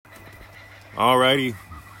Alrighty.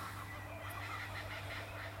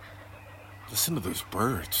 Listen to those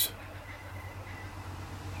birds.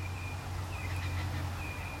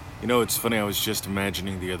 You know, it's funny, I was just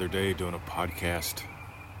imagining the other day doing a podcast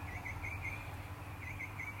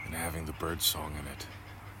and having the bird song in it.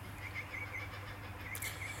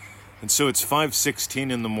 And so it's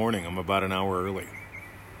 5:16 in the morning. I'm about an hour early.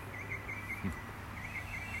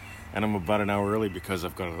 And I'm about an hour early because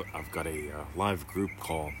I've got a live group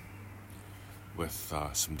call with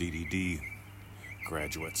some DDD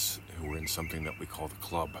graduates who are in something that we call the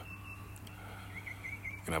club.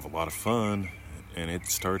 We're gonna have a lot of fun, and it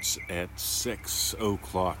starts at 6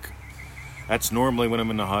 o'clock. That's normally when I'm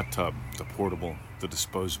in the hot tub, the portable, the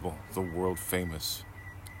disposable, the world famous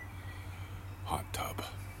hot tub.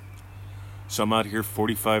 So I'm out here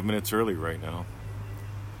 45 minutes early right now,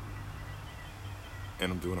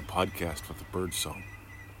 and I'm doing a podcast with a bird song.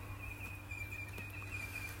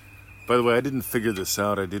 By the way, I didn't figure this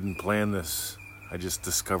out. I didn't plan this. I just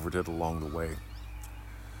discovered it along the way.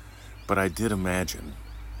 But I did imagine,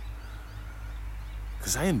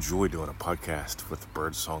 because I enjoy doing a podcast with the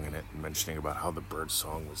bird song in it and mentioning about how the bird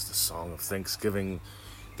song was the song of Thanksgiving,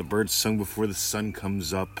 the birds sung before the sun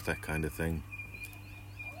comes up, that kind of thing.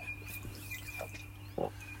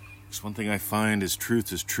 There's one thing I find is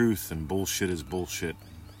truth and bullshit is bullshit.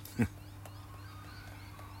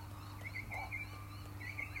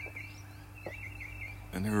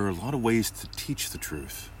 And there are a lot of ways to teach the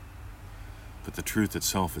truth, but the truth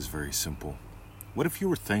itself is very simple. What if you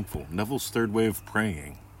were thankful? Neville's third way of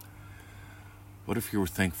praying. What if you were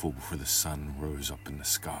thankful before the sun rose up in the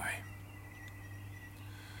sky?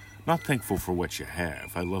 Not thankful for what you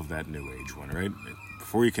have. I love that new age one, right?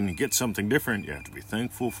 Before you can get something different, you have to be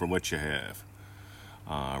thankful for what you have.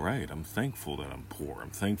 Right, I'm thankful that I'm poor.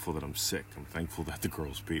 I'm thankful that I'm sick. I'm thankful that the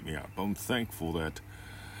girls beat me up. I'm thankful that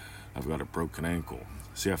I've got a broken ankle.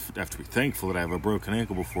 See, I have to be thankful that I have a broken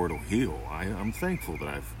ankle before it'll heal. I'm thankful that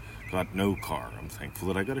I've got no car. I'm thankful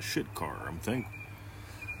that I got a shit car.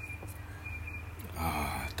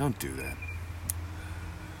 Don't do that.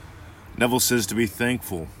 Neville says to be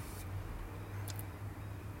thankful.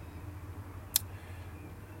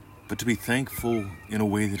 But to be thankful in a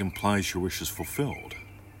way that implies your wish is fulfilled.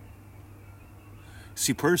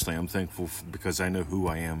 See, personally, I'm thankful because I know who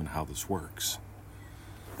I am and how this works.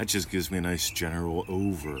 That just gives me a nice general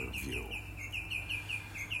overview.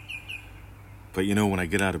 But you know, when I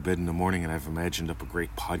get out of bed in the morning and I've imagined up a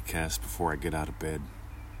great podcast before I get out of bed,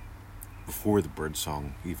 before the bird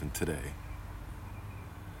song, even today,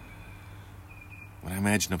 when I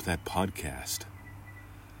imagine up that podcast,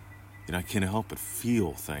 you know, I can't help but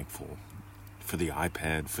feel thankful for the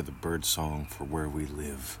iPad, for the bird song, for where we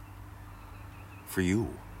live, for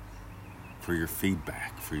you, for your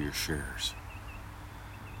feedback, for your shares.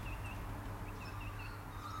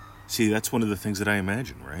 See, that's one of the things that I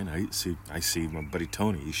imagine, right? I see my buddy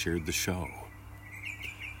Tony, he shared the show.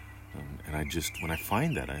 And I just, when I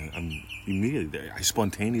find that, I'm immediately, I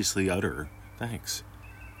spontaneously utter thanks.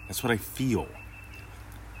 That's what I feel.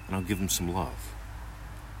 And I'll give him some love.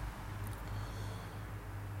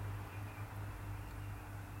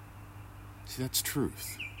 See, that's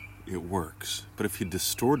truth. It works. But if you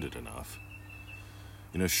distort it enough,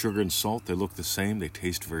 you know, sugar and salt, they look the same, they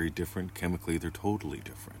taste very different. Chemically, they're totally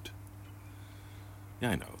different. Yeah,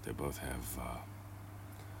 I know, they both have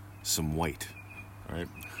some white, right?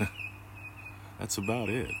 That's about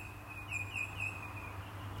it.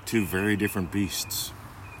 Two very different beasts.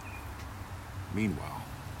 Meanwhile,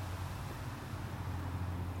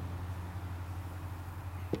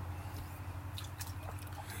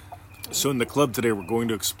 so in the club today, we're going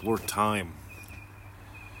to explore time.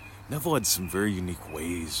 Neville had some very unique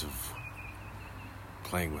ways of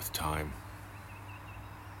playing with time.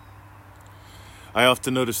 I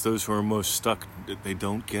often notice those who are most stuck, they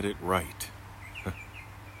don't get it right.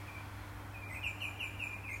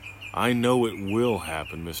 I know it will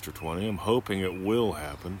happen, Mr. 20. I'm hoping it will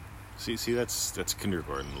happen. See, that's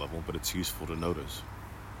kindergarten level, but it's useful to notice.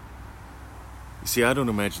 You see, I don't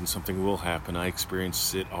imagine something will happen. I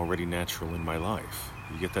experience it already natural in my life.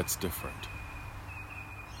 You get that's different.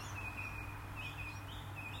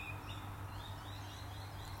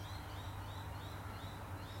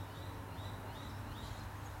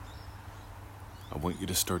 I want you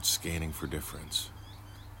to start scanning for difference.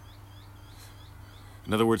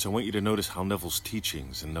 In other words, I want you to notice how Neville's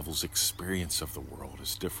teachings and Neville's experience of the world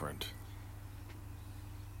is different.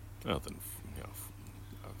 Well, then,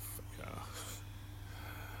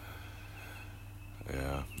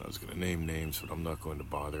 yeah, I was going to name names, but I'm not going to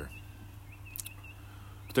bother.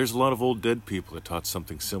 But there's a lot of old dead people that taught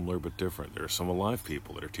something similar but different. There are some alive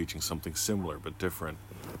people that are teaching something similar but different.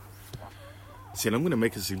 See, and I'm going to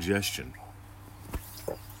make a suggestion.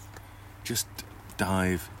 Just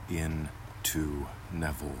dive into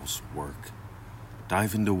Neville's work.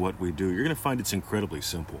 Dive into what we do. You're going to find it's incredibly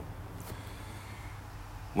simple.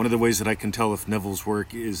 One of the ways that I can tell if Neville's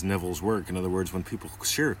work is Neville's work, in other words, when people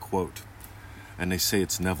share a quote and they say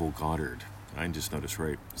it's Neville Goddard, I just noticed,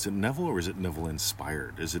 right? Is it Neville or is it Neville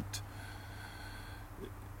inspired? Is it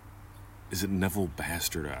Neville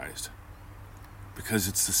bastardized? Because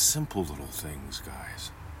it's the simple little things,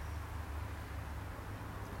 guys.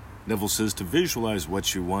 Neville says to visualize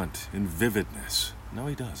what you want in vividness. No,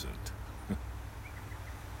 he doesn't.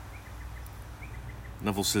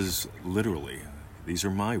 Neville says, literally, these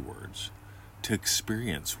are my words, to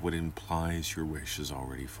experience what implies your wish is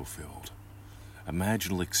already fulfilled.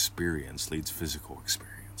 Imaginal experience leads physical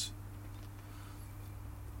experience.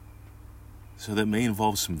 So that may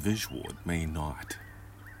involve some visual, it may not.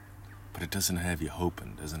 But it doesn't have you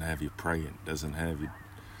hoping, doesn't have you praying, doesn't have you,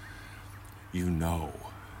 you know.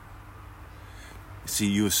 See,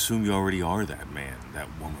 you assume you already are that man, that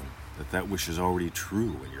woman, that wish is already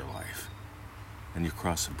true in your life. And you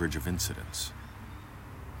cross a bridge of incidents.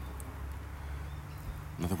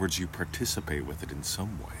 In other words, you participate with it in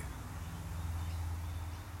some way.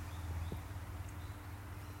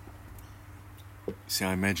 See,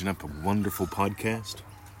 I imagine up a wonderful podcast.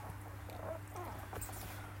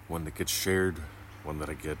 One that gets shared, one that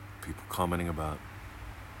I get people commenting about,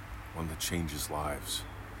 one that changes lives.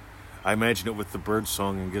 I imagine it with the bird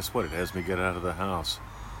song, and guess what? It has me get out of the house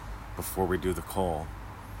before we do the call,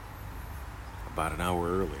 about an hour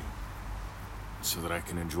early, so that I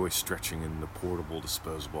can enjoy stretching in the portable,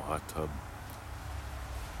 disposable hot tub,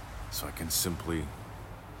 so I can simply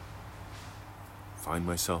find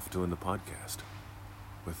myself doing the podcast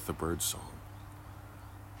with the bird song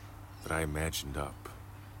that I imagined up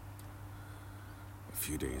a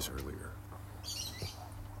few days earlier.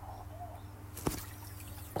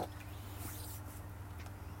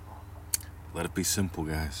 Let it be simple,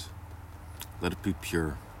 guys. Let it be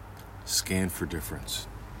pure. Scan for difference.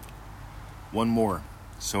 One more.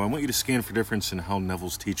 So I want you to scan for difference in how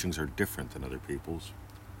Neville's teachings are different than other people's.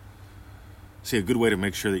 See, a good way to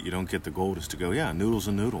make sure that you don't get the gold is to go, yeah, noodle's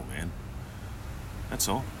a noodle, man. That's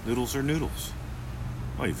all. Noodles are noodles.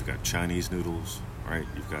 Oh, you've got Chinese noodles, right?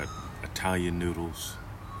 You've got Italian noodles.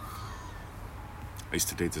 I used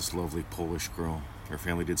to date this lovely Polish girl. Her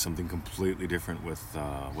family did something completely different with,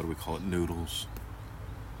 what do we call it, noodles.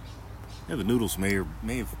 Yeah, the noodles may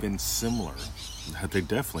have been similar. They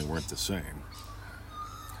definitely weren't the same.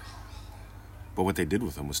 But what they did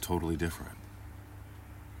with them was totally different.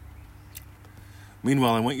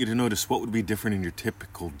 Meanwhile, I want you to notice what would be different in your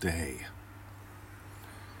typical day.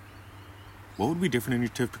 What would be different in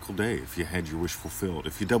your typical day if you had your wish fulfilled?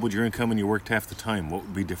 If you doubled your income and you worked half the time, what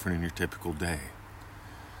would be different in your typical day?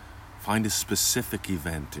 Find a specific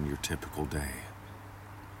event in your typical day.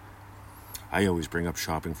 I always bring up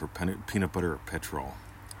shopping for peanut butter or petrol.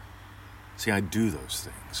 See, I do those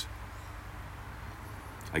things.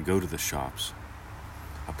 I go to the shops.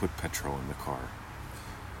 I put petrol in the car.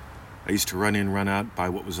 I used to run in, run out, buy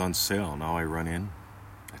what was on sale. Now I run in.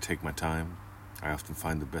 I take my time. I often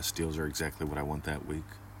find the best deals are exactly what I want that week.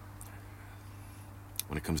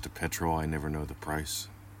 When it comes to petrol, I never know the price.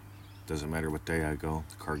 Doesn't matter what day I go.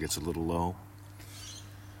 The car gets a little low.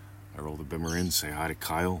 I roll the bimmer in, say hi to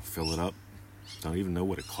Kyle, fill it up. Don't even know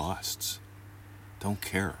what it costs. Don't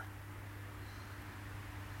care.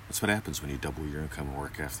 That's what happens when you double your income and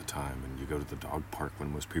work half the time and you go to the dog park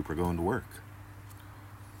when most people are going to work.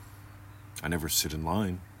 I never sit in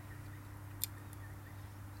line.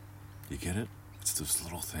 You get it? It's those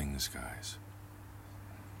little things, guys.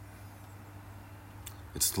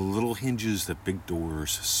 It's the little hinges that big doors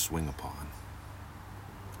swing upon.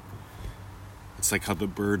 It's like how the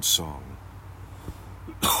bird song.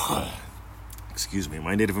 Excuse me,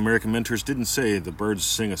 my Native American mentors didn't say the birds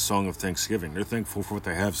sing a song of thanksgiving. They're thankful for what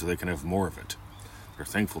they have so they can have more of it. They're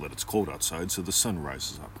thankful that it's cold outside so the sun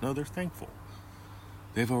rises up. No, they're thankful.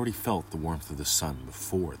 They've already felt the warmth of the sun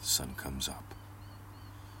before the sun comes up.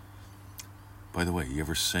 By the way, you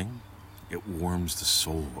ever sing? It warms the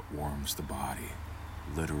soul, it warms the body.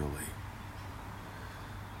 Literally.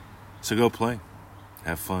 So go play.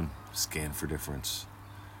 Have fun. Scan for difference.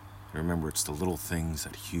 And remember, it's the little things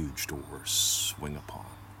that huge doors swing upon.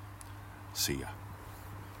 See ya.